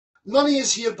None of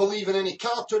us here believe in any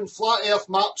cartoon flat earth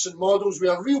maps and models. We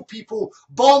are real people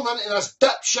born into this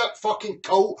dipshit fucking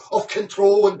cult of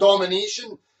control and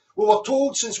domination. We were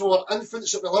told since we were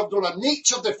infants that we lived on a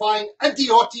nature-defying,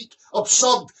 idiotic,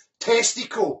 absurd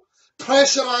testicle.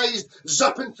 Pressurised,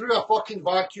 zipping through a fucking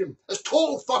vacuum. It's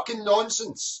total fucking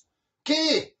nonsense.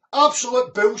 Okay?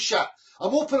 Absolute bullshit.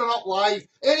 I'm opening up live.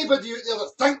 Anybody out there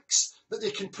that thinks that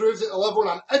they can prove that they live on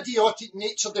an idiotic,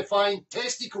 nature-defying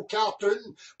testicle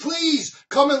cartoon, please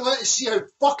come and let us see how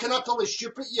fucking utterly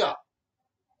stupid you are.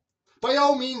 By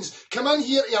all means, come in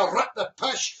here to rip the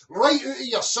pish right out of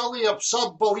your silly,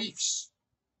 absurd beliefs.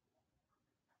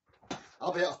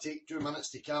 I better take 2 minutes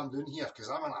to calm down here, because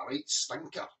I'm in a right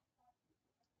stinker.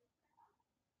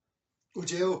 Oh,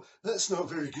 Jill, that's not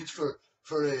very good for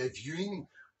viewing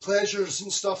pleasures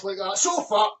and stuff like that. So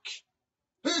fuck!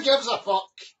 Who gives a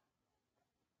fuck?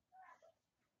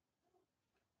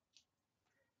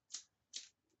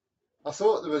 I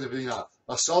thought there would have been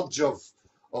a surge of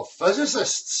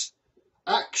physicists.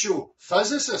 Actual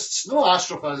physicists, no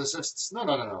astrophysicists.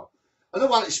 No. I don't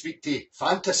want to speak to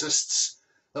fantasists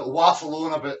that waffle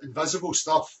on about invisible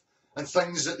stuff and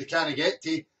things that they can't get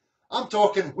to. I'm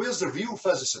talking, where's the real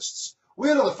physicists?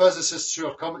 Where are the physicists who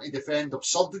are coming to defend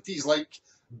absurdities like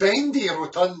bendy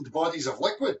rotund bodies of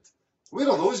liquid? Where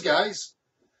are those guys?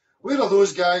 Where are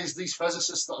those guys, these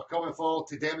physicists that are coming forward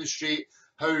to demonstrate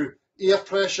how air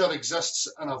pressure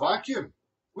exists in a vacuum?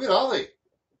 Where are they?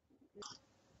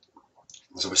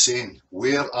 As I was saying,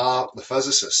 where are the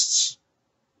physicists?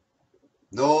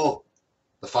 No,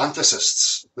 the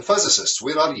fantasists. The physicists,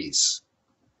 where are yous?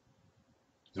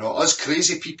 You know, us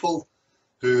crazy people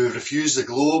who refuse the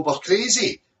globe are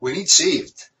crazy. We need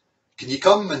saved. Can you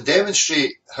come and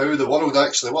demonstrate how the world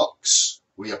actually works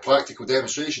with your practical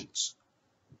demonstrations?